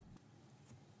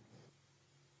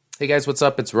Hey guys, what's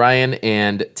up? It's Ryan,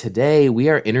 and today we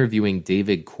are interviewing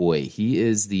David Coy. He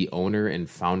is the owner and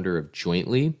founder of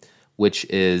Jointly, which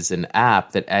is an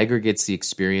app that aggregates the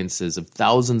experiences of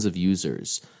thousands of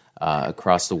users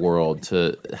across the world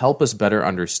to help us better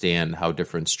understand how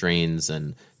different strains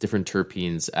and different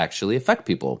terpenes actually affect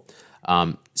people.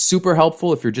 Super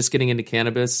helpful if you're just getting into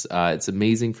cannabis. It's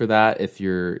amazing for that. If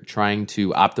you're trying to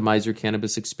optimize your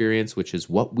cannabis experience, which is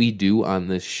what we do on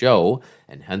this show,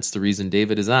 and hence the reason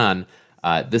David is on,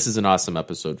 this is an awesome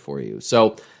episode for you.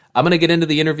 So I'm going to get into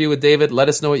the interview with David. Let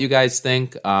us know what you guys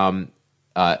think. Awesome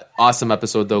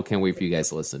episode, though. Can't wait for you guys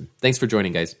to listen. Thanks for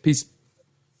joining, guys. Peace.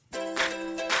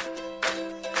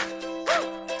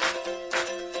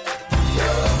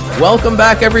 Welcome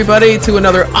back, everybody, to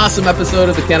another awesome episode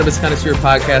of the Cannabis Connoisseur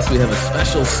Podcast. We have a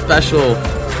special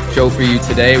show for you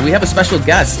today. We have a special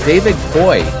guest, David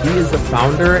Coy. He is the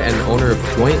founder and owner of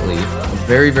Jointly, a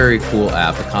very, very cool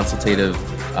app, a consultative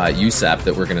use app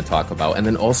that we're going to talk about, and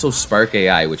then also Spark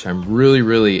AI, which I'm really,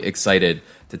 really excited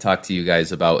to talk to you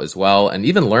guys about as well, and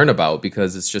even learn about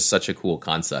because it's just such a cool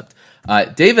concept.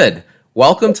 David,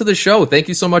 welcome to the show. Thank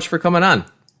you so much for coming on.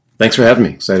 Thanks for having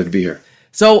me. Excited to be here.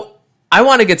 So I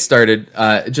want to get started,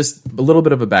 just a little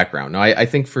bit of a background. Now, I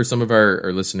think for some of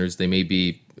our listeners, they may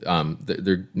be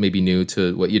they're maybe new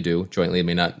to what you do. Jointly, they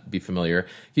may not be familiar. Can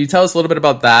you tell us a little bit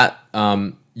about that,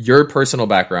 your personal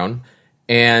background,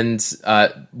 and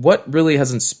what really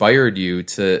has inspired you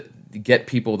to get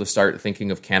people to start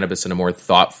thinking of cannabis in a more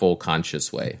thoughtful,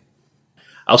 conscious way?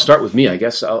 I'll start with me, I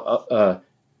guess. I'm the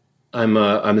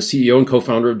CEO and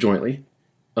co-founder of Jointly,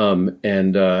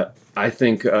 and I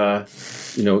think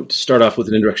to start off with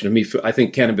an introduction of me, I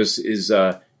think cannabis is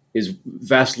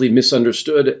vastly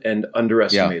misunderstood and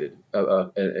underestimated,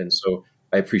 and so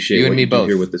I appreciate you and what me you both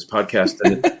do here with this podcast,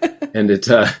 and it's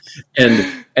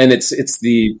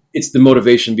the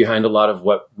motivation behind a lot of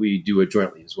what we do at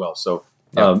Jointly as well. So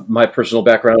my personal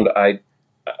background, I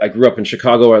grew up in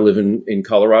Chicago. I live in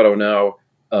Colorado now.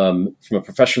 From a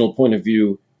professional point of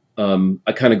view,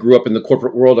 I kind of grew up in the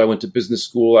corporate world. I went to business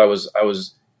school. I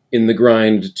was in the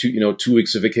grind, 2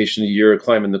 weeks of vacation a year,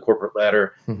 climbing the corporate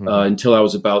ladder until I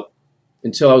was about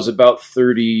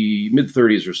 30,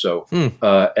 mid-30s or so,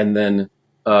 and then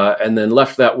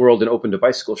left that world and opened a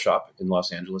bicycle shop in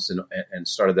Los Angeles and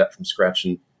started that from scratch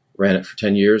and ran it for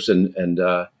 10 years and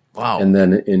wow. And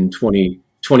then in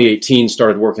 2018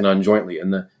 started working on Jointly,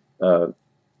 and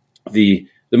the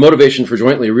motivation for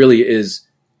Jointly really is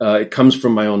it comes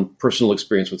from my own personal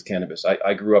experience with cannabis.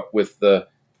 I grew up with the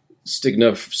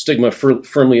stigma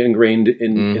firmly ingrained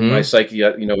in my psyche.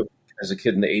 As a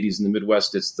kid in the 80s in the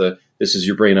Midwest, it's this is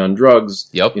your brain on drugs.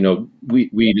 Yep.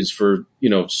 Weed is for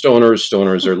stoners.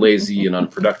 Stoners are lazy and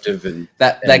unproductive. And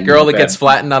that girl that gets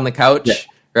flattened on the couch,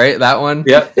 right? That one.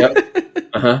 Yeah.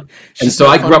 And so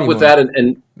I grew up with that,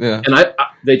 and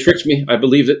they tricked me. I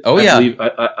believed it. Oh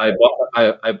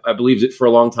I believed it for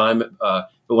a long time. But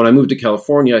when I moved to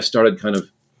California, I started kind of.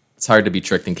 It's hard to be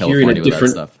tricked in California with that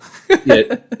stuff.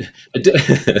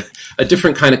 A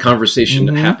different kind of conversation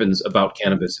happens about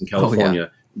cannabis in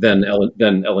California than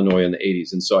Illinois in the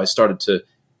 80s. And so I started to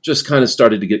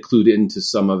get clued into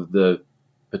some of the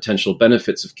potential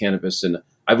benefits of cannabis. And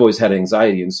I've always had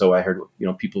anxiety. And so I heard,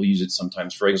 people use it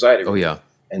sometimes for anxiety. Oh, yeah.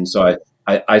 And so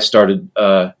I started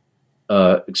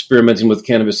experimenting with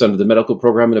cannabis under the medical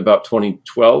program in about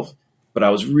 2012. But I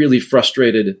was really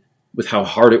frustrated with how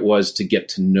hard it was to get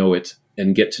to know it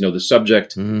and get to know the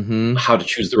subject, how to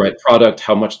choose the right product,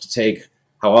 how much to take,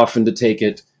 how often to take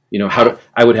it.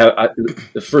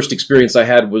 The first experience I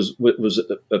had was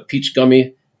a peach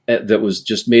gummy that was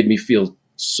just made me feel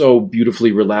so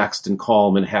beautifully relaxed and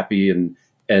calm and happy.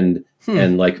 And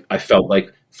like, I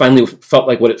finally felt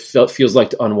like what it feels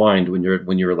like to unwind when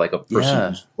you're like a person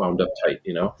who's wound up tight,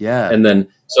 Yeah. And then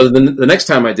the next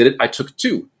time I did it, I took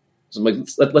two. So I'm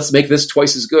like, let's make this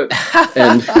twice as good,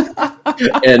 and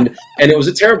it was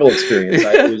a terrible experience.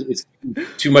 It's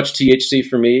too much THC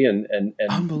for me, and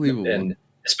unbelievable, and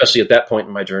especially at that point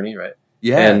in my journey, right?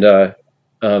 Yeah,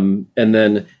 and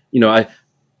then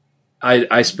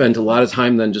I spent a lot of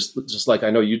time then just like I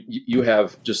know you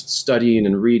have, just studying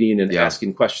and reading and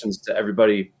asking questions to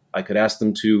everybody I could ask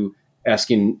them to,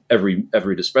 asking every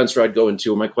dispenser I'd go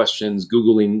into my questions,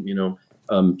 Googling,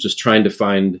 just trying to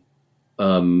find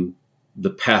the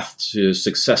path to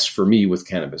success for me with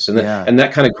cannabis. And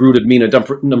that kind of grew to mean a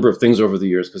number of things over the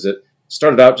years, because it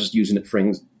started out just using it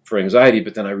for anxiety,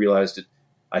 but then I realized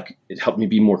it helped me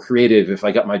be more creative. If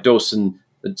I got my dose and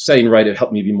the setting right, it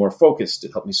helped me be more focused.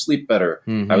 It helped me sleep better.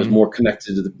 I was more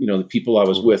connected to the people I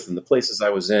was with and the places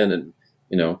I was in. And,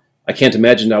 I can't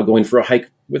imagine now going for a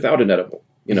hike without an edible.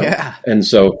 Yeah. And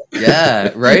so,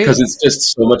 Yeah, right. because it's just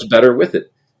so much better with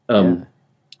it.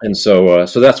 And so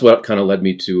that's what kind of led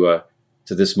me to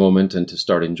this moment and to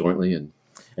starting Jointly.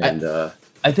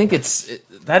 I think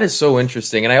that is so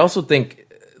interesting. And I also think,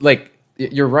 like,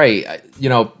 you're right.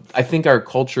 I think our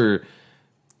culture,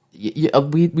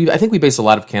 I think we base a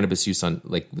lot of cannabis use on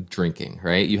like drinking,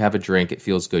 right? You have a drink, it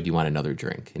feels good, you want another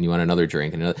drink, and you want another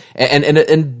drink, and another,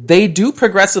 and they do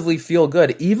progressively feel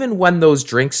good, even when those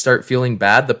drinks start feeling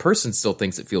bad. The person still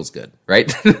thinks it feels good,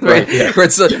 right? Right. Yeah.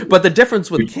 But the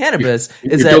difference with cannabis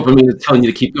is your that dopamine is telling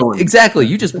you to keep going. exactly,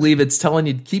 you just believe it's telling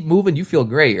you to keep moving, you feel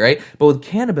great, right? But with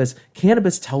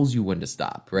cannabis tells you when to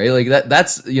stop, right? Like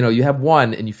that's you have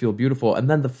one and you feel beautiful, and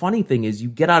then the funny thing is you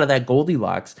get out of that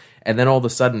Goldilocks. And then all of a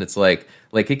sudden, it's like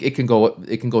it can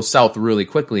go south really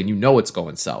quickly, and it's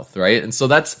going south, right? And so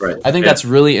that's right. I think that's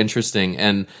really interesting,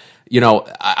 and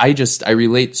I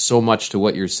relate so much to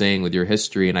what you're saying with your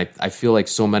history, and I feel like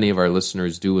so many of our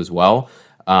listeners do as well,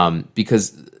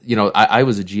 because I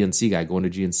was a GNC guy going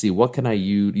to GNC. What can I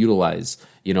utilize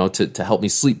to help me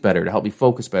sleep better, to help me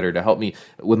focus better, to help me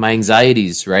with my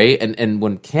anxieties, right? And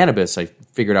when cannabis, I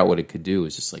figured out what it could do,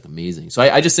 is just like amazing. So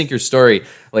I just think your story,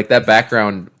 like that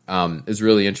background, is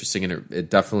really interesting, and it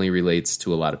definitely relates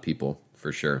to a lot of people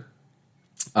for sure.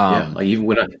 Like even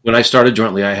when I started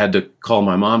Jointly, I had to call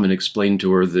my mom and explain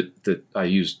to her that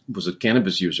I was a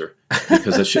cannabis user,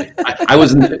 because I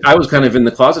was kind of in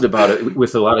the closet about it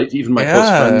with a lot of even my close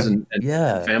friends and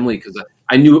family, because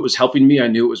I knew it was helping me. I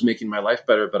knew it was making my life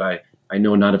better, but I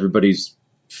know not everybody's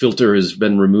filter has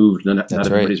been removed, and not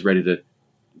everybody's ready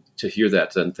to hear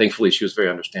that. And thankfully, she was very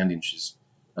understanding. She's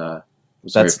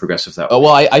was very progressive that way. Oh,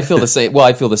 well, I feel the same. Well,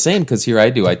 I feel the same, because here I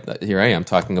am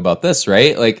talking about this,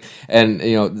 right? Like,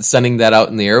 and sending that out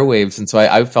in the airwaves, and so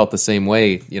I felt the same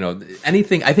way. I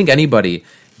think anybody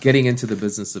getting into the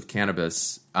business of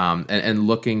cannabis, and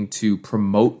looking to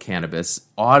promote cannabis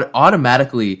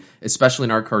automatically, especially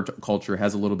in our culture,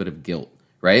 has a little bit of guilt.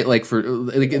 Right?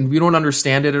 And we don't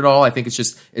understand it at all. I think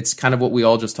it's kind of what we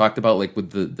all just talked about, like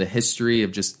with the history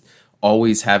of just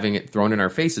always having it thrown in our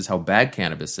faces how bad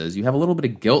cannabis is. You have a little bit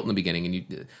of guilt in the beginning, and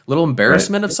a little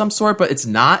embarrassment of some sort, but it's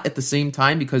not at the same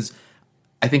time, because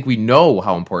I think we know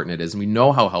how important it is, and we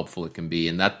know how helpful it can be,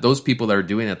 and that those people that are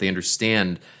doing that, they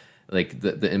understand like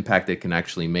the impact it can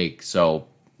actually make. So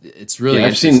it's really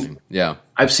interesting.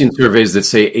 I've seen surveys that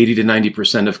say 80 to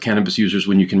 90% of cannabis users,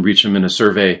 when you can reach them in a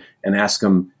survey and ask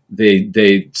them,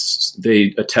 they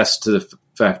attest to the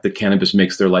fact that cannabis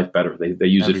makes their life better. They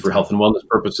use it for health and wellness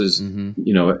purposes, and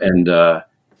that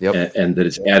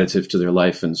it's additive to their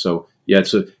life. And so,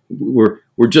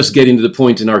 we're just getting to the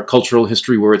point in our cultural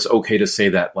history where it's okay to say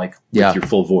that, like, with your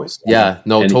full voice.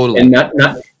 Totally. And not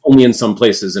only in some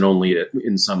places and only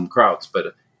in some crowds,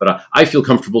 but I feel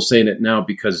comfortable saying it now,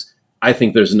 because I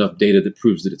think there's enough data that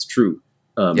proves that it's true.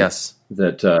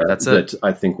 That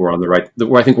I think we're on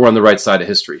the right side of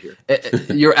history here.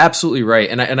 You're absolutely right,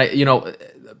 and I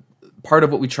part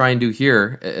of what we try and do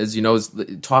here, as you know, is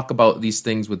talk about these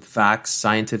things with facts,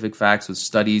 scientific facts, with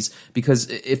studies, because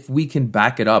if we can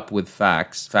back it up with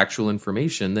facts, factual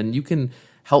information, then you can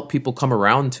help people come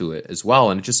around to it as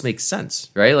well, and it just makes sense,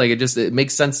 right? Like it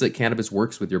makes sense that cannabis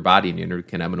works with your body and your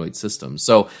endocannabinoid system.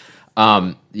 So,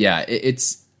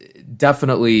 it's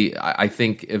definitely, I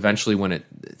think eventually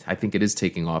I think it is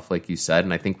taking off, like you said,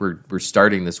 and I think we're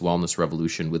starting this wellness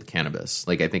revolution with cannabis.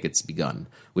 Like, I think it's begun,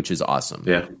 which is awesome.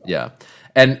 Yeah.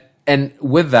 And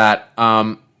with that,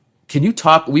 can you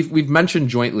talk? We've mentioned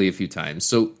Jointly a few times,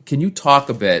 so can you talk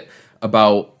a bit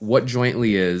about what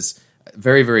Jointly is?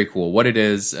 Very, very cool. What it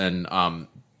is, and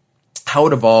how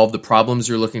it evolved, the problems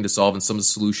you're looking to solve, and some of the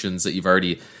solutions that you've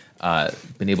already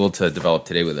been able to develop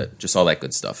today with it. Just all that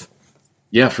good stuff.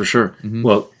 Yeah, for sure. Mm-hmm.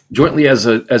 Well, Jointly as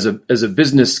a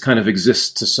business kind of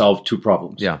exists to solve two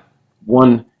problems. Yeah.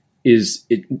 One is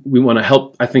we want to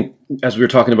help. I think, as we were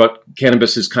talking about,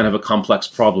 cannabis is kind of a complex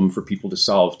problem for people to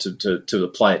solve, to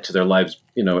apply it to their lives,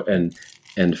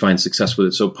 and find success with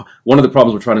it. So one of the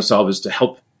problems we're trying to solve is to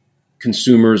help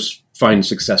consumers find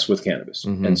success with cannabis.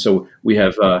 Mm-hmm. And so we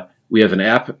have an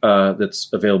app that's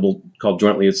available called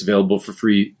Jointly. It's available for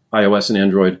free, iOS and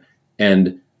Android.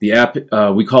 And the app,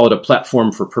 we call it a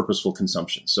platform for purposeful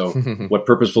consumption. So what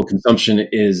purposeful consumption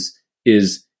is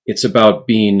it's about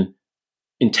being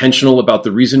intentional about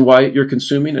the reason why you're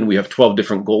consuming. And we have 12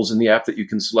 different goals in the app that you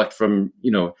can select from,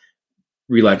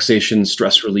 relaxation,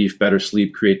 stress relief, better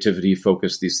sleep, creativity,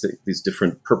 focus, these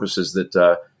different purposes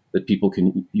that people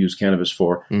can use cannabis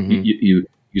for. Mm-hmm.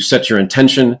 You set your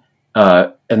intention,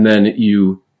 and then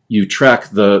you track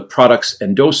the products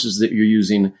and doses that you're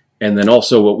using, and then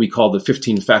also what we call the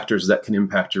 15 factors that can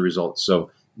impact your results.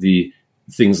 So the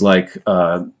things like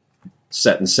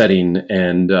set and setting,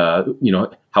 and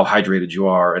how hydrated you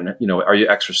are, and are you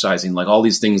exercising? Like all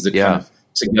these things that kind of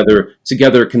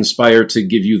together conspire to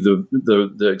give you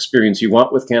the experience you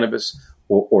want with cannabis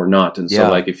or not. And so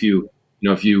like if you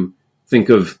think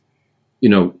of,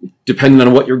 depending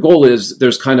on what your goal is,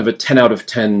 there's kind of a 10 out of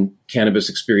 10 cannabis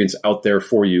experience out there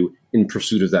for you in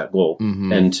pursuit of that goal.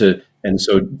 And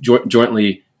so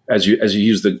jointly, as you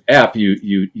use the app,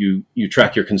 you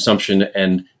track your consumption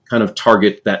and kind of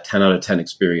target that 10 out of 10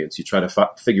 experience. You try to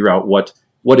figure out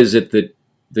what is it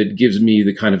that gives me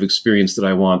the kind of experience that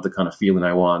I want, the kind of feeling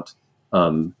I want.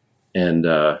 And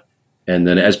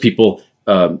then as people,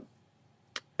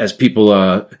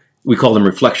 we call them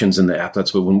reflections in the app.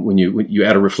 That's what when you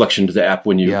add a reflection to the app,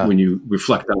 when you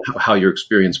reflect on how your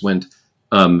experience went,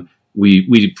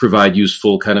 we provide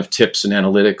useful kind of tips and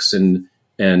analytics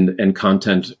and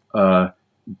content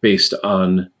based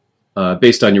on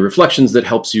your reflections that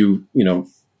helps you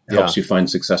find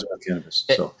success with cannabis.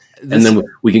 So, and then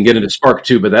we can get into Spark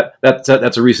too, but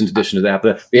that's a recent addition to the app.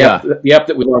 The app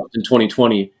that we launched in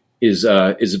 2020 is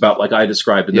about like I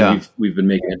described, and then we've been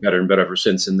making it better and better ever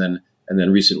since, and then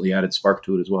recently added Spark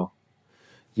to it as well.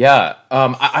 Yeah,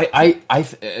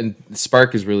 and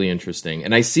Spark is really interesting,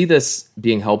 and I see this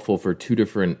being helpful for two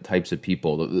different types of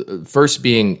people. The first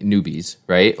being newbies,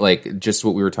 right? Like just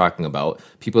what we were talking about,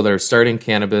 people that are starting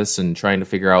cannabis and trying to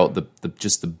figure out the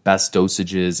best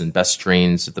dosages and best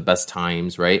strains at the best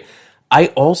times, right? I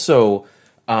also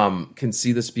can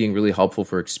see this being really helpful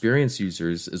for experienced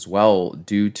users as well,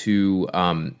 due to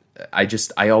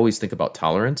I always think about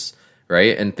tolerance,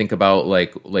 right? And think about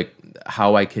like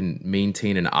how I can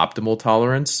maintain an optimal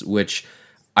tolerance, which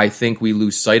I think we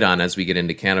lose sight on as we get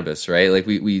into cannabis, right? Like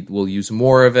we will use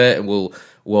more of it, and we'll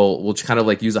kind of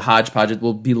like use a hodgepodge.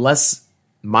 We'll be less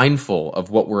mindful of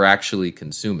what we're actually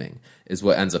consuming is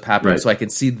what ends up happening. Right. So I can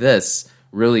see this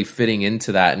really fitting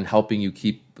into that and helping you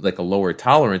keep like a lower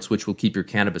tolerance, which will keep your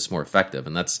cannabis more effective.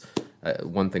 And that's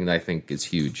one thing that I think is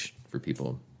huge for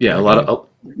people. Yeah, a lot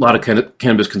of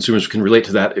cannabis consumers can relate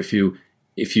to that. If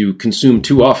you consume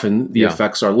too often, the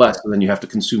effects are less, and then you have to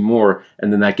consume more,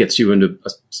 and then that gets you into a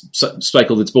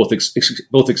cycle that's both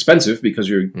expensive because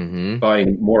you're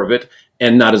buying more of it,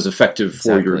 and not as effective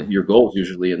for your goals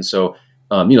usually. And so,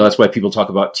 that's why people talk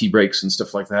about tea breaks and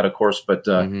stuff like that, of course. But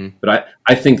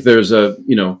I think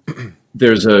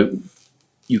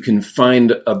you can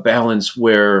find a balance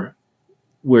where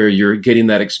you're getting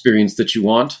that experience that you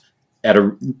want at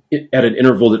an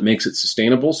interval that makes it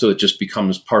sustainable, so it just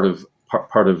becomes part of your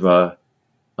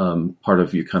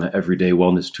kind of everyday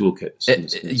wellness toolkit.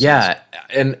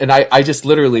 And I just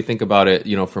literally think about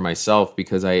it, for myself,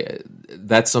 because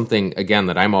that's something again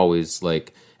that I'm always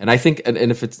like, and I think, and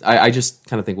if it's, I just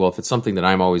kind of think, well, if it's something that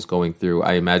I'm always going through,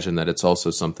 I imagine that it's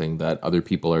also something that other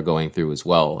people are going through as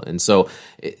well. And so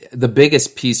the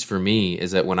biggest piece for me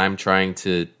is that when I'm trying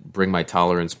to bring my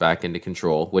tolerance back into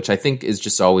control, which I think is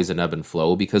just always an ebb and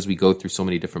flow because we go through so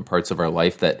many different parts of our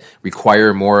life that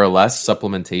require more or less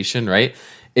supplementation, right?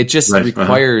 It just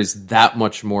requires that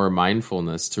much more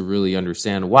mindfulness to really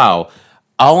understand, wow,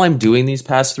 all I'm doing these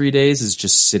past 3 days is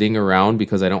just sitting around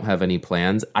because I don't have any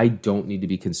plans. I don't need to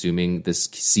be consuming this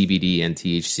CBD and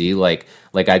THC. Like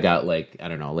I got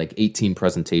 18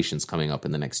 presentations coming up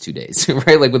in the next 2 days,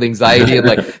 right? Like with anxiety and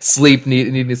like sleep,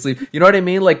 needing to sleep. You know what I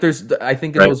mean? Like I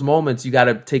think in those moments you got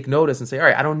to take notice and say, all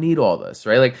right, I don't need all this,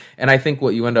 right? Like, and I think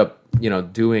what you end up,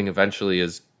 doing eventually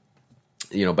is,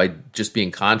 by just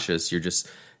being conscious, you're just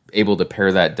able to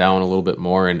pare that down a little bit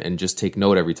more and just take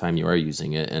note every time you are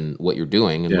using it and what you're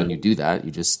doing. And when you do that,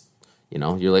 you just,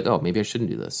 you're like, oh, maybe I shouldn't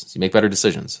do this. So you make better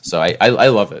decisions. So I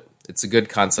love it. It's a good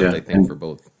concept, I think, for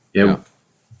both. Yeah.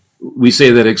 We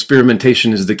say that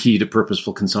experimentation is the key to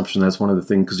purposeful consumption. That's one of the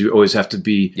things, because you always have to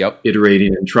be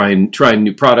iterating and trying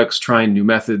new products, trying new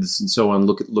methods and so on,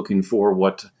 looking for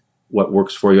what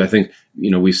works for you. I think,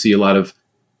 we see a lot of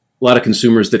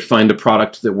consumers that find a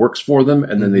product that works for them,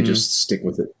 and then they just stick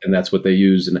with it, and that's what they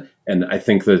use. And I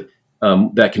think that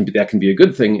that can be a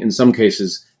good thing in some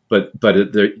cases, but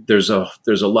there's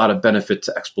a lot of benefit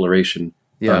to exploration,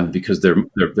 because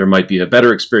there might be a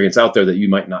better experience out there that you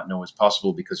might not know is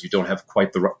possible because you don't have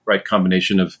quite the right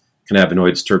combination of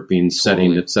cannabinoids, terpenes,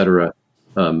 setting, etc.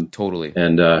 Totally.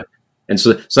 And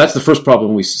so that's the first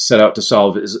problem we set out to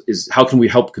solve is how can we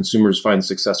help consumers find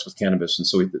success with cannabis? And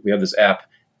so we have this app.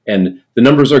 And the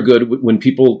numbers are good when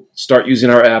people start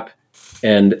using our app,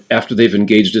 and after they've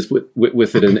engaged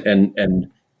with it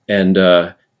and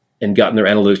gotten their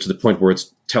analytics to the point where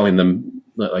it's telling them,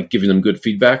 like giving them good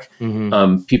feedback.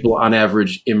 People on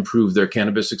average improve their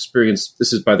cannabis experience.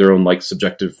 This is by their own like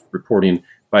subjective reporting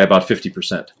by about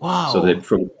 50%. Wow. So that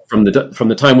from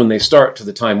the time when they start to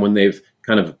the time when they've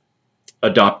kind of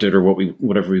adopted, or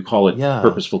whatever we call it,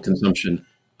 purposeful consumption,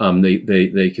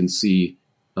 they can see,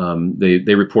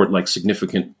 they report like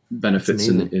significant benefits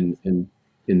in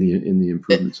the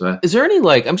improvement. So is there any,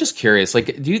 like, I'm just curious,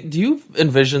 like, do you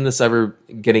envision this ever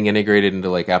getting integrated into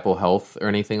like Apple Health or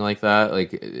anything like that,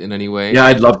 like in any way? Yeah,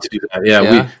 I'd love to do that.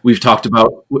 Yeah. We've talked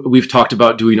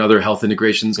about doing other health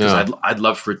integrations, because I'd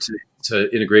love for it to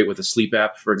integrate with a sleep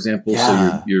app, for example.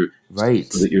 So you're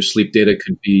right, so that your sleep data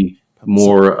could be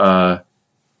more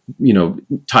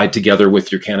tied together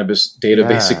with your cannabis data,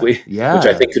 basically, which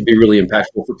I think could be really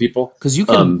impactful for people. Because you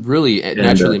can really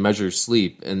naturally measure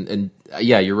sleep, and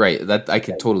you're right. That I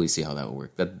could totally see how that would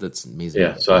work. That's amazing.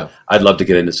 Yeah, so I'd love to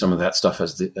get into some of that stuff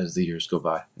as the years go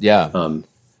by. Yeah, and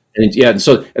then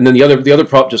the other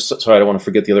problem. Just sorry, I don't want to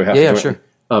forget the other half. Yeah, sure.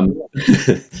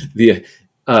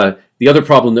 The other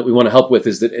problem that we want to help with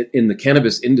is that in the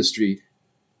cannabis industry,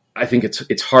 I think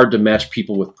it's hard to match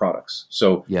people with products.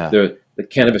 So the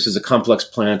cannabis is a complex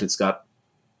plant. It's got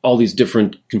all these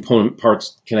different component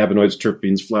parts: cannabinoids,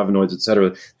 terpenes, flavonoids,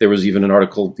 etc. There was even an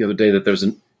article the other day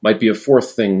that might be a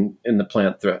fourth thing in the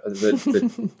plant that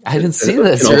I didn't see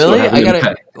this. Really? I got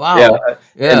it. Wow.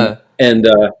 Yeah.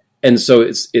 And so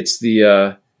it's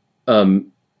the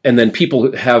and then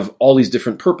people have all these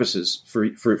different purposes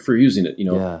for using it.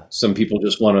 Some people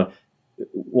just want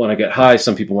to get high.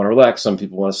 Some people want to relax. Some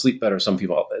people want to sleep better. Some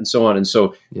people, and so on. And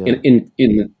so in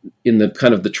the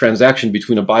kind of the transaction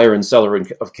between a buyer and seller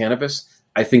of cannabis,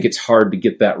 I think it's hard to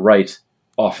get that right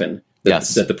often. That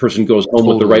the person goes home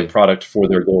with the right product for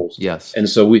their goals. Yes. And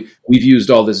so we've used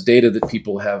all this data that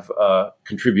people have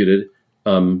contributed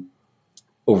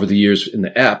over the years in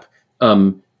the app.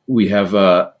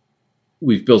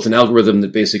 We've built an algorithm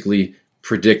that basically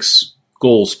predicts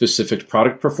goal-specific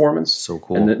product performance. So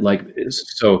cool. And then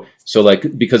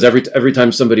because every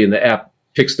time somebody in the app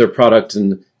picks their product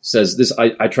and says, "This,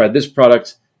 I tried this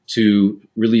product to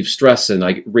relieve stress, and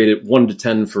I rate it 1 to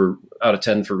 10 out of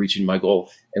 10 for reaching my goal,"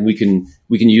 and we can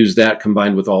use that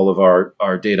combined with all of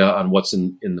our data on what's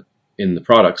in the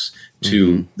products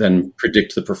to then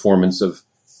predict the performance of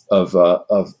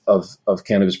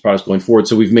cannabis products going forward.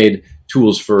 So we've made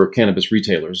tools for cannabis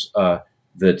retailers,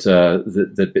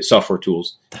 that software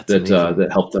tools that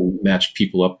help them match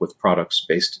people up with products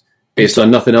based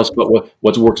on nothing else but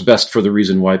what works best for the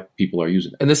reason why people are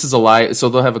using it. And this is a lie. So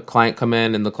they'll have a client come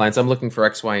in, and the client's, I'm looking for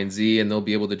X, Y, and Z, and they'll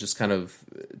be able to just kind of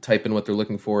type in what they're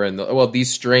looking for, and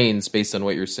these strains, based on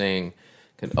what you're saying.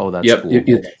 That's cool.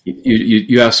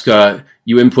 You ask,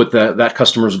 you input that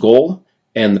customer's goal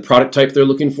and the product type they're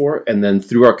looking for, and then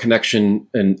through our connection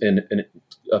and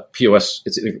POS,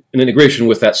 it's an integration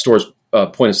with that store's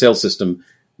point of sale system.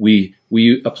 We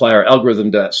apply our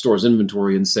algorithm to that store's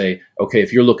inventory and say, okay,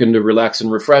 if you're looking to relax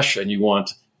and refresh and you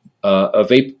want a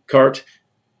vape cart,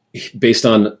 based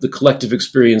on the collective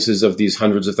experiences of these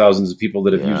hundreds of thousands of people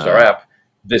that have used our app,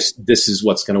 this is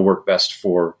what's going to work best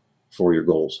for your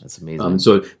goals. That's amazing.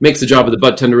 So it makes the job of the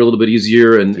bud tender a little bit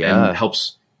easier and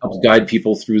helps guide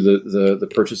people through the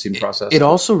purchasing process. It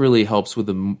also really helps with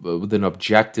an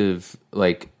objective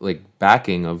like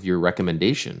backing of your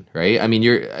recommendation, right? I mean,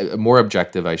 you're more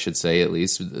objective, I should say, at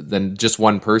least, than just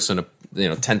one person.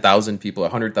 10,000 people,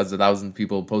 100,000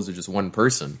 people opposed to just one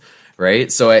person,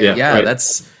 right? So right.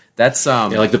 that's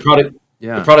like the product.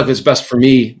 Yeah. The product that's best for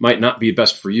me might not be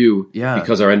best for you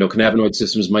because our endocannabinoid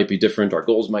systems might be different, our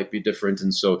goals might be different,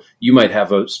 and so you might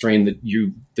have a strain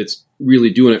that's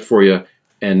really doing it for you.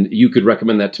 And you could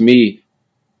recommend that to me,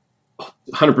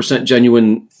 100%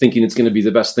 genuine, thinking it's going to be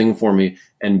the best thing for me.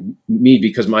 And me,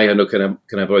 because my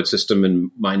endocannabinoid system and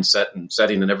mindset and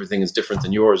setting and everything is different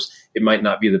than yours, it might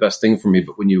not be the best thing for me.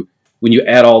 But when you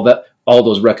add all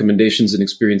those recommendations and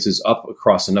experiences up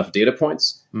across enough data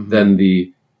points, then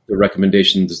the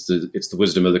recommendations, it's the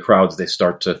wisdom of the crowds. It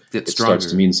starts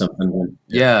to mean something.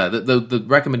 The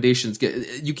recommendations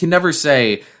you can never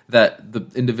say that the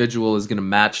individual is going to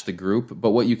match the group,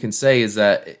 but what you can say is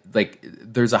that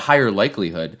there's a higher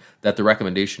likelihood that the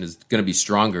recommendation is going to be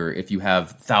stronger if you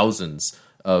have thousands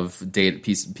of data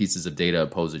pieces of data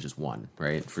opposed to just one,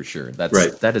 right? For sure. That's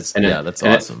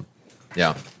awesome.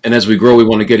 Yeah. And as we grow, we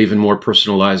want to get even more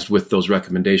personalized with those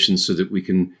recommendations so that we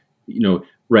can,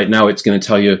 right now it's going to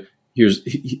tell you, here's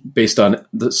based on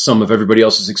the sum of everybody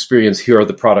else's experience, here are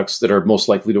the products that are most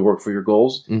likely to work for your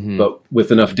goals. But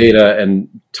with enough data and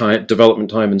time, development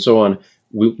time and so on,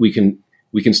 we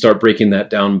can start breaking that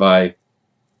down by,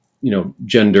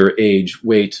 gender, age,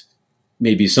 weight.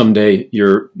 Maybe someday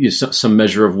some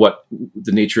measure of what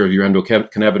the nature of your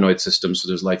endocannabinoid system. So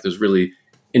there's really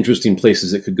interesting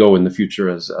places it could go in the future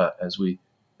as we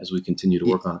as we continue to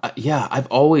work on it. Yeah, I've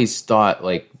always thought,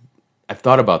 like, I've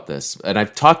thought about this, and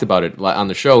I've talked about it on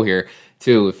the show here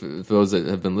too. If those that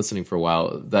have been listening for a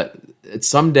while, that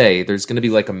someday there's going to be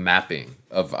like a mapping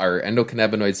of our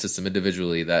endocannabinoid system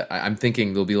individually. That I'm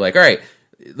thinking they'll be like, all right,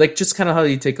 like just kind of how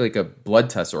you take like a blood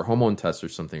test or a hormone test or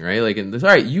something, right? Like, and all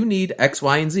right, you need X,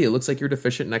 Y, and Z. It looks like you're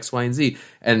deficient in X, Y, and Z,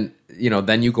 and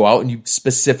then you go out and you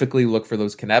specifically look for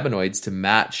those cannabinoids to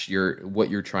match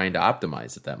what you're trying to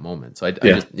optimize at that moment. So I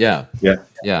just.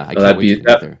 I can't wait to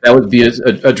get there. That would be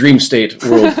a dream state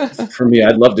world for me.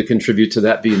 I'd love to contribute to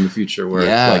that being the future,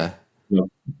 where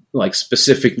like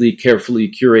specifically, carefully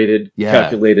curated,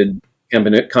 calculated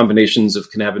combinations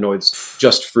of cannabinoids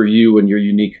just for you and your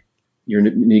unique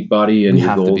body and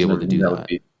your goals. To be able to do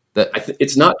that.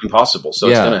 It's not impossible, so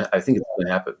I think it's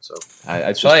gonna happen. So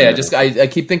I tell you, I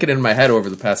keep thinking in my head over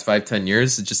the past 5-10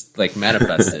 years, it just like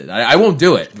manifested. I won't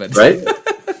do it, but right,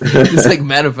 just like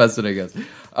manifested, I guess.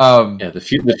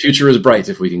 The future is bright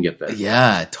if we can get there.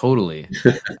 Yeah, totally,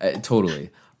 totally.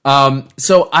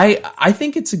 So I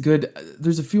think it's a good.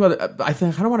 There's a few other. I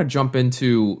think I kind of want to jump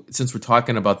into, since we're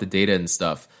talking about the data and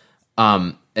stuff.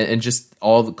 And just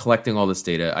collecting all this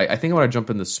data, I think I want to jump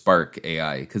into Spark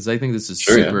AI, because I think this is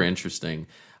super interesting.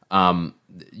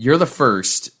 You're the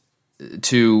first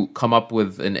to come up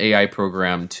with an AI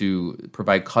program to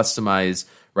provide customized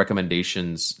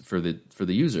recommendations for the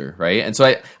user, right? And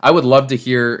so I would love to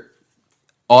hear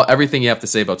everything you have to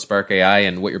say about Spark AI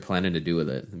and what you're planning to do with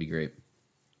it. It'd be great.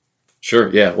 Sure.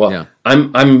 Yeah. Well,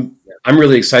 I'm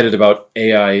really excited about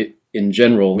AI in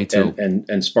general,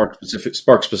 and Spark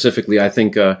specifically. I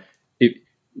think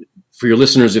for your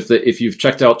listeners, if you've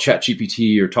checked out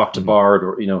ChatGPT or talked to Bard,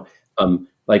 or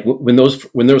like when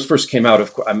those first came out,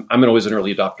 of course, I'm always an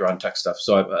early adopter on tech stuff.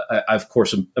 So I of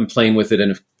course I'm playing with it,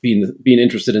 and being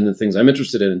interested in the things I'm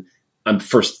interested in.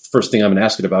 First thing I'm going to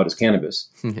ask it about is cannabis.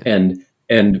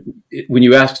 And when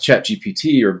you ask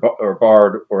ChatGPT or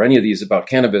Bard or any of these about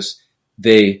cannabis,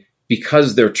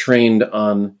 because they're trained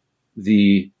on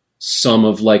the sum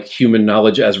of like human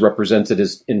knowledge as represented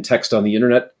as in text on the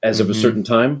internet as of a certain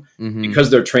time,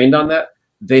 because they're trained on that,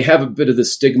 they have a bit of the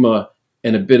stigma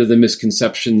and a bit of the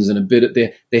misconceptions and a bit of,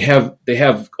 they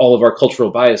have all of our cultural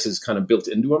biases kind of built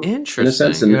into them. Interesting. In a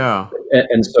sense.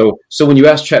 And so when you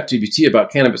ask ChatGPT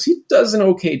about cannabis, he does an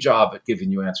okay job at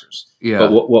giving you answers. Yeah.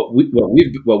 But what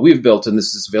we've built, and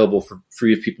this is available for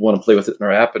free if people want to play with it in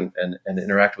our app and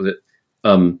interact with it.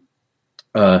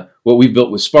 What we've built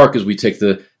with Spark is we take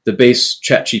the base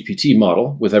ChatGPT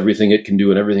model with everything it can do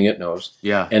and everything it knows.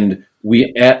 Yeah. And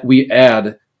we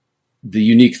add the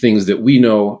unique things that we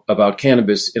know about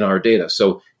cannabis in our data.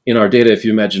 So in our data, if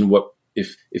you imagine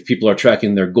if people are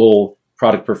tracking their goal,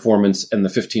 product performance, and the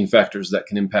 15 factors that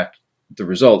can impact the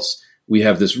results, we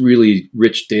have this really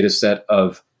rich data set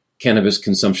of cannabis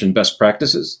consumption best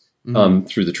practices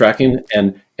through the tracking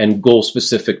and goal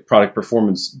specific product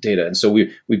performance data. And so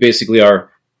we basically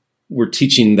we're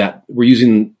teaching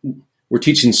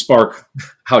Spark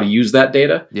how to use that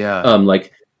data. Yeah.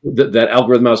 Like that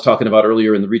algorithm I was talking about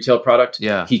earlier in the retail product.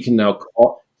 Yeah. He can now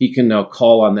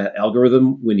call on that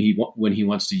algorithm when he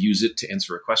wants to use it to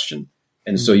answer a question.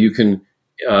 And so you can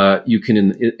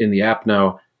in the app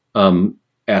now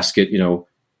ask it,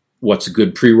 what's a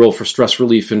good pre-roll for stress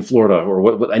relief in Florida, or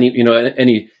what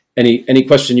any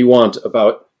question you want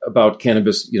about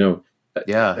cannabis,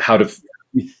 how to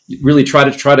really try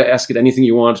to ask it anything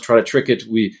you want, try to trick it.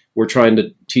 We're trying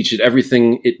to teach it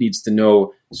everything it needs to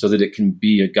know so that it can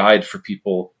be a guide for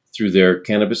people through their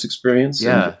cannabis experience,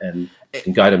 and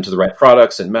guide them to the right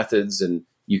products and methods. And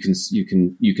you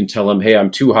can tell them, hey,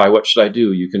 I'm too high. What should I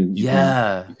do? You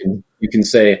can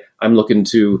say, I'm looking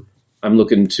to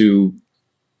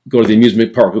go to the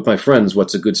amusement park with my friends.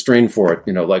 What's a good strain for it?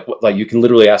 Like you can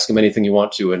literally ask him anything you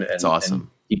want to, and it's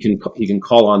awesome. And he can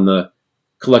call on the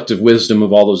collective wisdom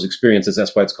of all those experiences.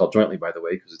 That's why it's called Jointly, by the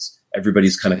way, because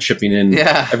everybody's kind of chipping in.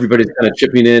 Yeah. Everybody's kind of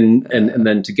chipping in, and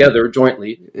then together,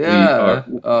 jointly,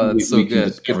 it's so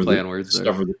good. Good play on words.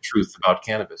 Discover the truth about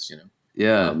cannabis.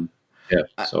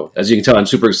 So as you can tell, I'm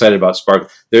super excited about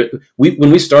Spark.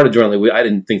 When we started Jointly, I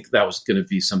didn't think that was going to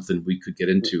be something we could get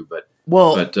into, but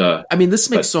this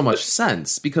makes so much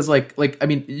sense because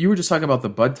you were just talking about the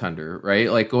bud tender,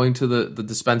 right? Like going to the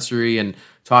dispensary and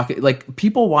talking, like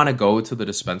people want to go to the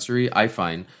dispensary, I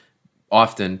find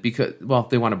often because,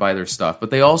 they want to buy their stuff, but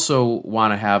they also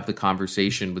want to have the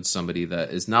conversation with somebody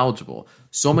that is knowledgeable.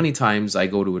 So many times I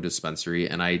go to a dispensary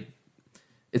and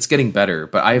it's getting better,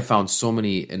 but I have found so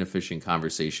many inefficient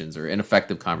conversations or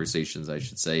ineffective conversations, I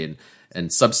should say, and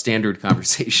substandard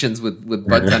conversations with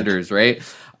bud tenders, right?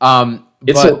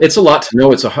 It's a lot to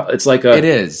know. It's like it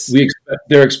is.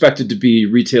 They're expected to be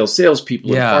retail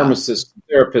salespeople Yeah. and pharmacists, and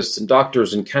therapists, and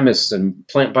doctors, and chemists, and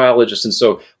plant biologists. And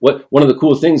so, one of the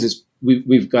cool things is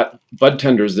we've got bud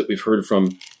tenders that we've heard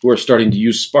from who are starting to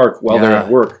use Spark while they're at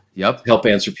work. Yep. To help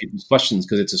answer people's questions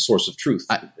because it's a source of truth.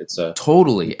 It's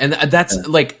totally, and that's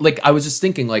like I was just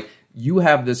thinking, like, you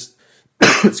have this,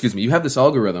 excuse me, you have this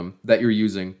algorithm that you're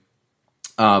using,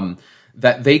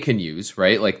 that they can use,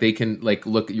 right? Like they can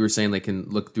look. You were saying they can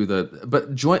look through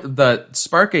the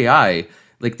Spark AI,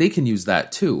 like they can use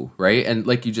that too, right? And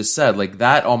like you just said, like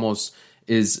that almost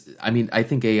is. I mean, I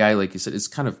think AI, like you said, is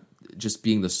kind of just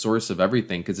being the source of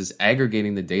everything because it's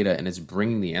aggregating the data and it's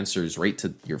bringing the answers right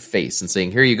to your face and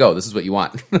saying, here you go, this is what you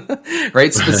want,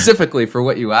 right? Specifically for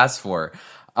what you asked for.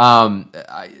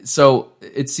 So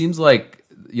it seems like,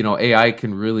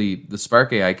 the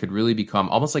Spark AI could really become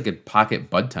almost like a pocket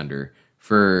bud tender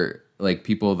for like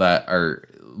people that are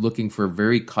looking for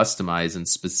very customized and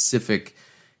specific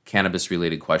cannabis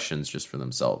related questions just for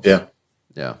themselves. Yeah.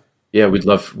 Yeah. Yeah, we'd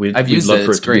love for it to be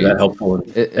that helpful.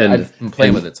 And I've been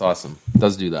playing with it. It's awesome. It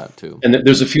does do that too. And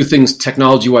there's a few things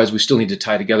technology-wise we still need to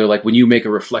tie together. Like when you make a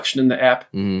reflection in the app,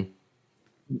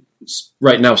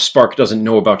 right now Spark doesn't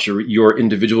know about your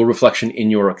individual reflection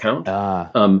in your account.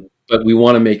 But we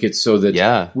want to make it so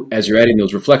that as you're adding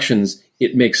those reflections,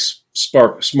 it makes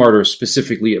Spark smarter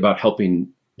specifically about helping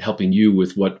you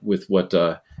with what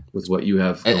you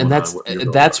have. And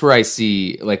that's where I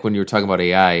see, like when you were talking about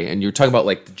AI and you're talking about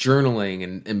like the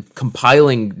journaling and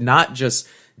compiling not just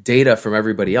data from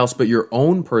everybody else, but your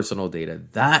own personal data.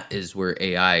 That is where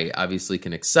AI obviously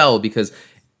can excel because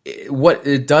what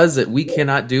it does that we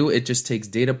cannot do, it just takes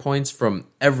data points from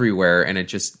everywhere and it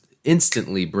just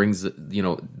instantly brings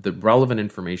the relevant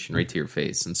information right to your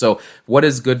face. And so what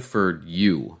is good for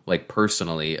you, like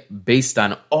personally, based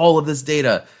on all of this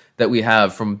data that we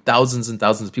have from thousands and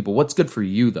thousands of people? What's good for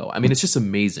you, though? I mean, it's just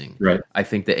amazing. Right. I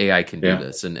think the AI can do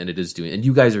this, and it is doing. And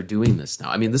you guys are doing this now.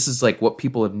 I mean, this is like what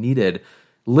people have needed,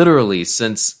 literally,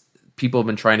 since people have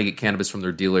been trying to get cannabis from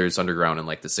their dealers underground in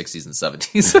like the 60s and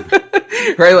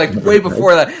 70s, right? Like way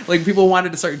before that, like people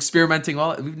wanted to start experimenting.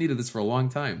 We've needed this for a long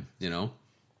time, So,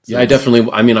 yeah, I definitely.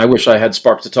 I mean, I wish I had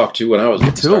Spark to talk to when I was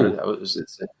started.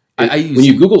 When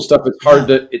you Google stuff,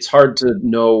 it's hard to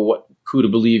know who to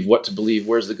believe, what to believe,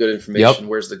 where's the good information,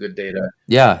 where's the good data.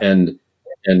 Yeah.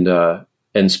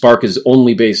 And Spark is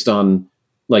only based on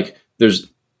like there's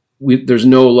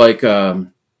no like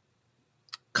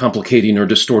complicating or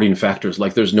distorting factors.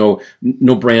 Like there's no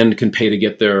brand can pay to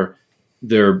get their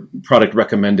product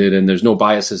recommended, and there's no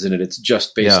biases in it. It's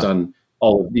just based on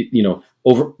all of the,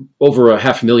 over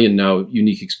 500,000 now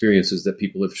unique experiences that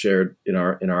people have shared in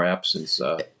our app since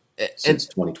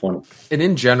 2020. And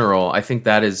in general, I think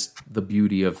that is the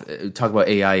beauty of talk about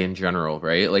AI in general,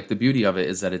 right? Like the beauty of it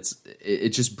is that it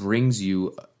just brings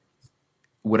you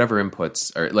whatever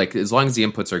inputs are, like as long as the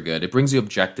inputs are good, it brings you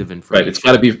objective information. Right. It's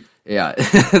got to be. Yeah.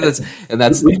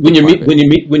 that's when you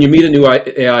meet a new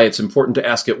AI, it's important to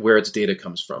ask it where its data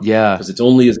comes from. Yeah. Because it's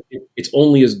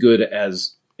only as good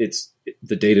as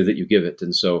the data that you give it.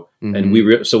 And so, and we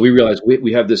realize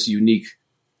we have this unique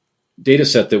data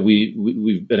set that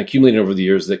we've been accumulating over the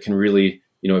years that can really,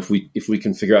 if we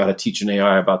can figure out how to teach an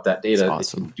AI about that data,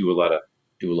 awesome. It can do a lot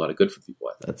of good for people.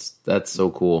 I think. That's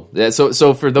so cool. Yeah,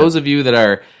 so for those of you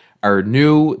that are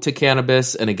new to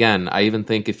cannabis, and again, I even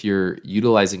think if you're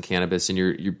utilizing cannabis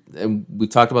and and we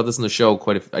talked about this in the show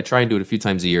I try and do it a few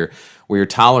times a year, where your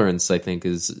tolerance, I think,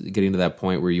 is getting to that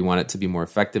point where you want it to be more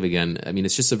effective again. I mean,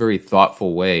 it's just a very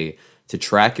thoughtful way to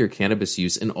track your cannabis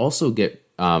use and also get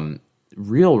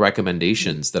real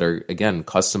recommendations that are, again,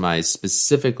 customized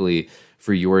specifically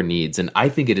for your needs. And I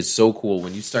think it is so cool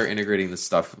when you start integrating this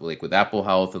stuff like with Apple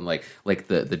Health and like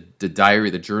the diary,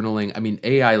 the journaling. I mean,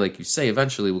 AI, like you say,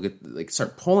 eventually will get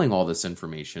start pulling all this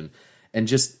information and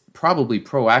just probably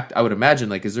I would imagine,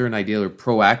 like, is there an idea to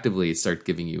proactively start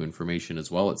giving you information as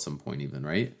well at some point even,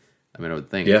 right? I mean, I would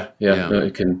think. Yeah. No,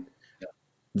 it can.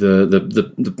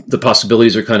 The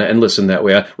possibilities are kind of endless in that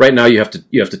way. Right now, you have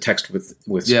to text with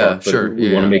Spark. Yeah, sure.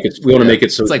 We want to make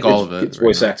it so it's like all of it. It's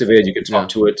voice activated. You can talk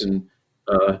to it,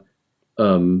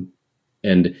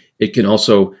 and it can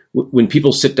also, when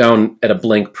people sit down at a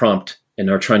blank prompt and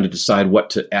are trying to decide what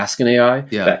to ask an AI,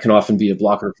 that can often be a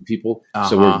blocker for people.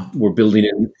 So we're building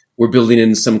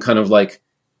in some kind of like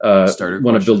want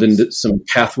to build in some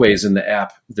pathways in the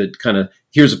app that kind of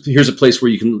here's a place where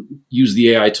you can use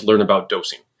the AI to learn about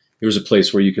dosing. Here's a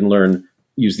place where you can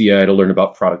use the AI to learn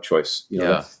about product choice.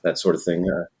 That sort of thing.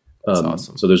 That's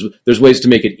awesome. So there's ways to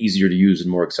make it easier to use and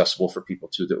more accessible for people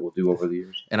too that we'll do over the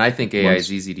years. And I think AI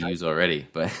is easy to use already,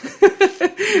 but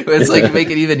it's like make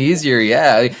it even easier.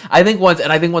 Yeah, I think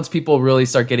once people really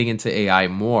start getting into AI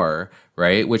more,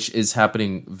 right, which is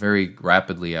happening very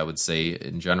rapidly, I would say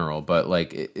in general, but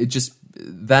like it just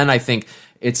then I think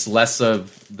it's less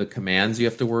of the commands you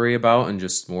have to worry about and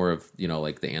just more of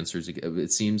like the answers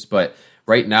it seems. But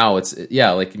right now it's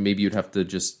like maybe you'd have to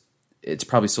it's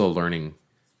probably still a learning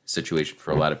situation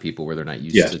for a lot of people where they're not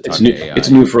used to talking to AI. It's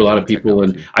new for a lot of people,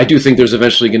 and I do think there's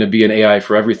eventually going to be an AI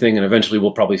for everything, and eventually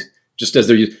we'll probably just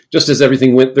as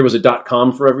everything went, there was a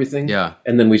 .com for everything,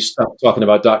 and then we stopped talking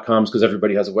about .coms because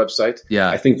everybody has a website.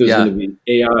 I think there's going to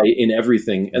be AI in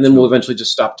everything, and then we'll eventually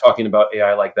just stop talking about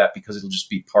AI like that because it'll just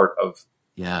be part of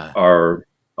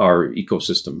our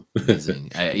ecosystem. Amazing.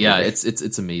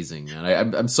 It's amazing,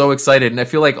 man. I'm so excited, and I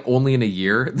feel like only in a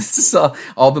year this is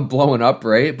all been blowing up,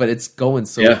 right? But it's going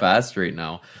so fast right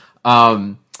now.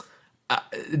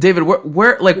 David,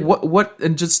 where what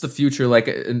in just the future, like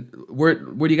what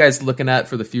are you guys looking at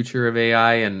for the future of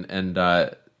AI, and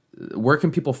where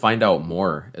can people find out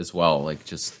more as well? Like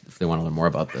just if they want to learn more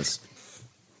about this.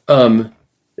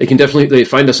 They can definitely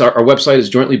find us. Our website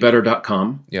is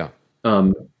jointlybetter.com. Yeah.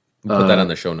 We'll put that on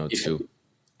the show notes too.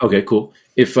 Okay, cool.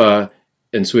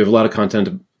 And so we have a lot of content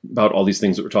about all these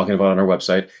things that we're talking about on our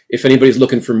website. If anybody's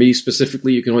looking for me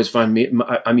specifically, you can always find me.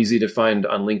 I'm easy to find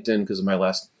on LinkedIn because of my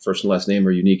first and last name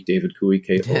are unique. David Kooi,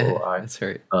 Kooi. That's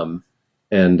right.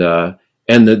 And the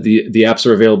apps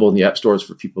are available in the app stores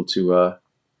for people to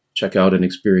check out and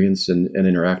experience and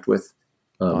interact with.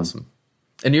 Awesome.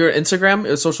 And your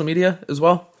Instagram, social media as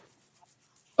well?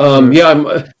 My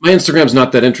Instagram's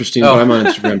not that interesting, but I'm on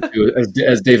Instagram too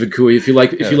as David Kooi. If you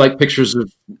like pictures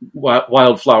of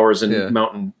wildflowers and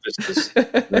mountain vistas,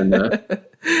 then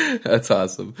that's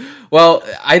awesome. Well,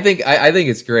 I think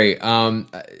it's great.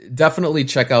 Definitely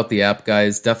check out the app,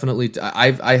 guys. Definitely,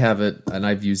 I have it and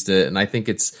I've used it, and I think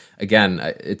it's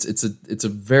a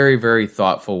very, very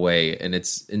thoughtful way, and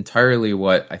it's entirely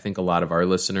what I think a lot of our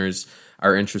listeners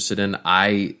are interested in.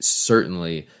 I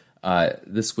certainly.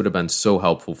 This would have been so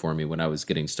helpful for me when I was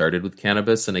getting started with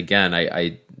cannabis. And again,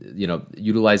 I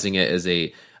utilizing it as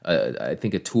I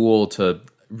think a tool to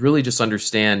really just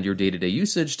understand your day-to-day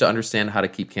usage, to understand how to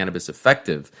keep cannabis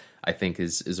effective, I think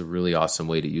is a really awesome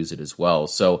way to use it as well.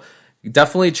 So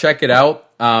definitely check it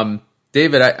out.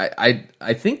 David,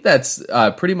 I think that's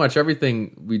pretty much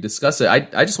everything we discussed.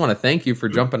 I just want to thank you for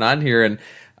jumping on here and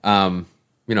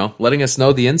letting us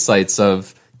know the insights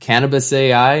of cannabis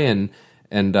AI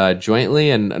and jointly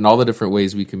and all the different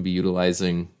ways we can be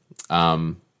utilizing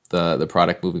the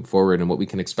product moving forward and what we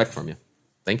can expect from you.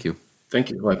 Thank you. Thank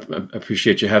you. Well, I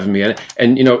appreciate you having me.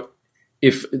 And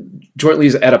if Jointly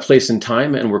is at a place in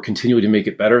time and we're continuing to make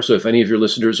it better. So if any of your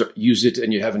listeners use it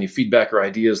and you have any feedback or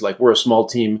ideas, like we're a small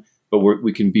team, but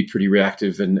we can be pretty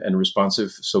reactive and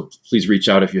responsive. So please reach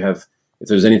out if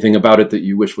there's anything about it that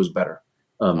you wish was better.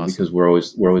 Awesome. Because we're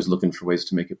always looking for ways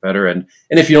to make it better. And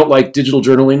if you don't like digital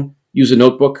journaling, use a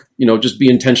notebook. Just be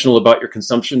intentional about your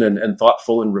consumption and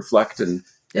thoughtful and reflect and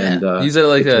use it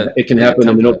like it can happen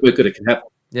in a notebook. It can happen.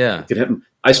 Yeah, it can happen.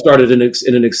 I started in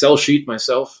an Excel sheet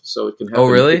myself, so it can happen. Oh,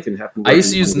 really? It can happen. I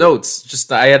used to use notes.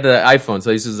 I had the iPhone, so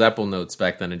I used to use Apple Notes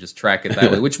back then and just track it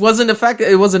that way, which wasn't effective.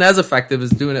 It wasn't as effective as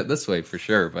doing it this way for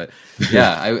sure. But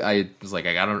yeah, I was like,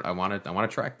 I want to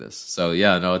track this. So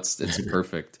yeah, no, it's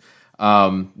perfect.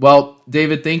 Well,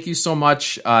 David, thank you so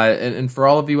much. And for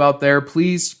all of you out there,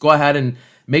 please go ahead and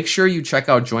make sure you check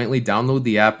out Jointly. Download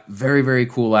the app. Very, very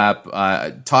cool app.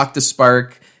 Talk to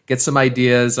Spark. Get some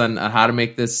ideas on how to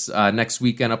make this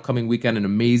upcoming weekend, an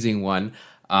amazing one.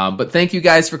 But thank you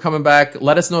guys for coming back.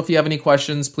 Let us know if you have any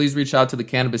questions. Please reach out to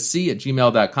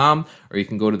thecannabisc@gmail.com, or you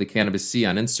can go to the Cannabis C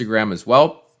on Instagram as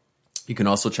well. You can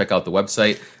also check out the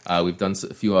website. We've done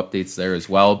a few updates there as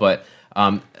well. But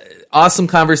awesome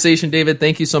conversation, David.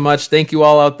 Thank you so much. Thank you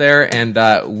all out there. And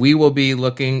we will be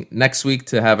looking next week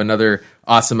to have another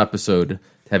awesome episode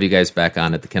to have you guys back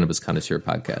on at the Cannabis Connoisseur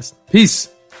Podcast. Peace.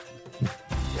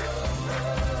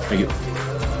 Thank you.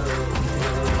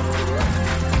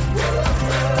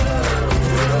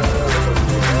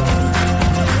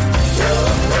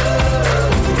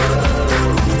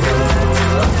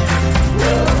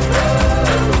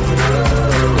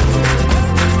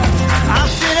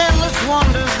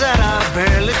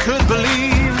 Could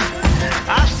believe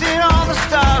I've seen all the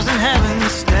stars in heaven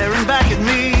staring back at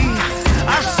me.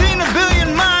 I've seen a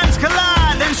billion minds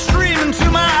collide and stream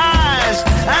into my eyes.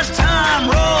 As time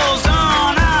rolls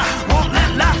on, I won't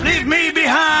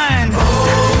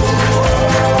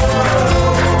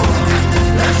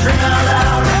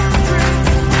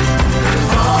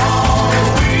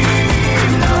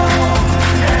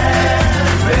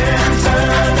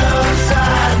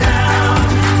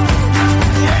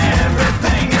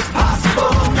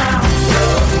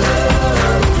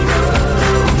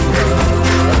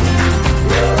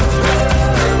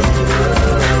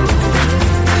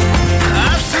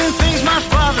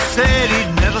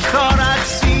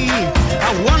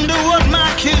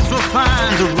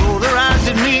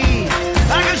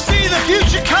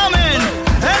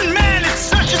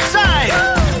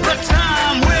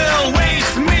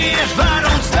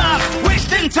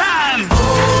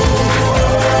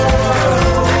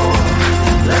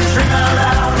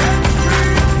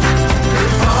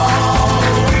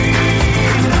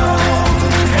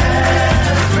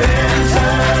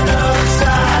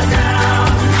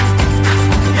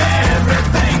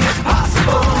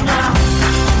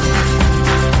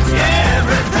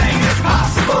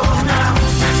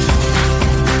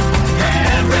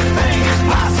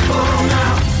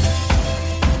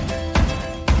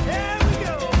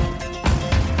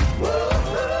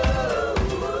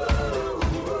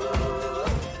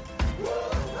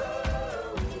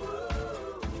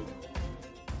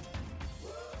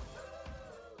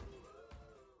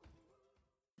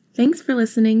Thanks for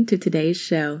listening to today's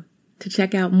show. To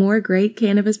check out more great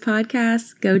cannabis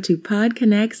podcasts, go to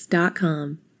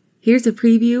podconnects.com. Here's a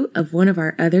preview of one of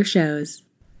our other shows.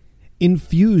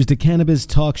 Infused, a cannabis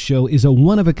talk show, is a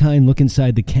one-of-a-kind look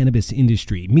inside the cannabis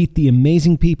industry. Meet the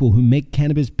amazing people who make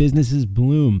cannabis businesses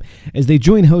bloom as they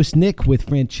join host Nick with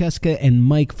Francesca and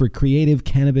Mike for creative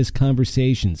cannabis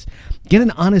conversations. Get an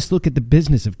honest look at the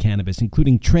business of cannabis,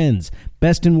 including trends,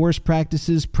 best and worst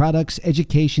practices, products,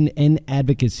 education, and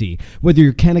advocacy. Whether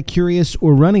you're canna curious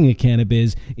or running a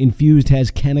cannabis, Infused has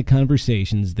canna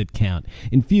conversations that count.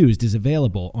 Infused is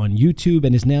available on YouTube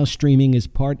and is now streaming as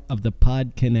part of the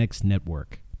PodConnects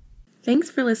network. Thanks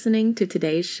for listening to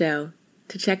today's show.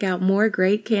 To check out more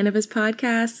great cannabis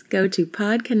podcasts, go to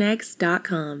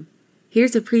podconnects.com.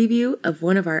 Here's a preview of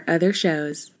one of our other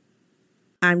shows.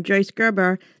 I'm Joyce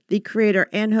Gerber, the creator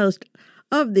and host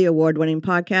of the award-winning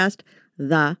podcast,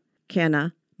 The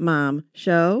Canna Mom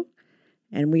Show.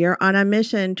 And we are on a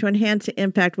mission to enhance the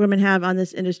impact women have on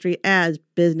this industry as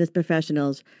business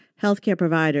professionals, healthcare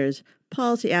providers,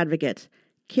 policy advocates,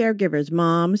 caregivers,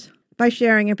 moms, by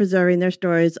sharing and preserving their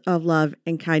stories of love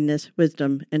and kindness,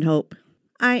 wisdom, and hope.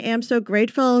 I am so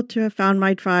grateful to have found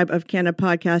my tribe of Canna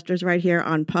podcasters right here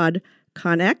on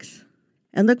PodConnects,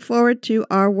 and look forward to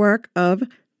our work of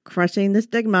crushing the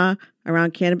stigma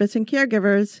around cannabis and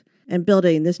caregivers and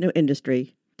building this new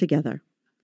industry together.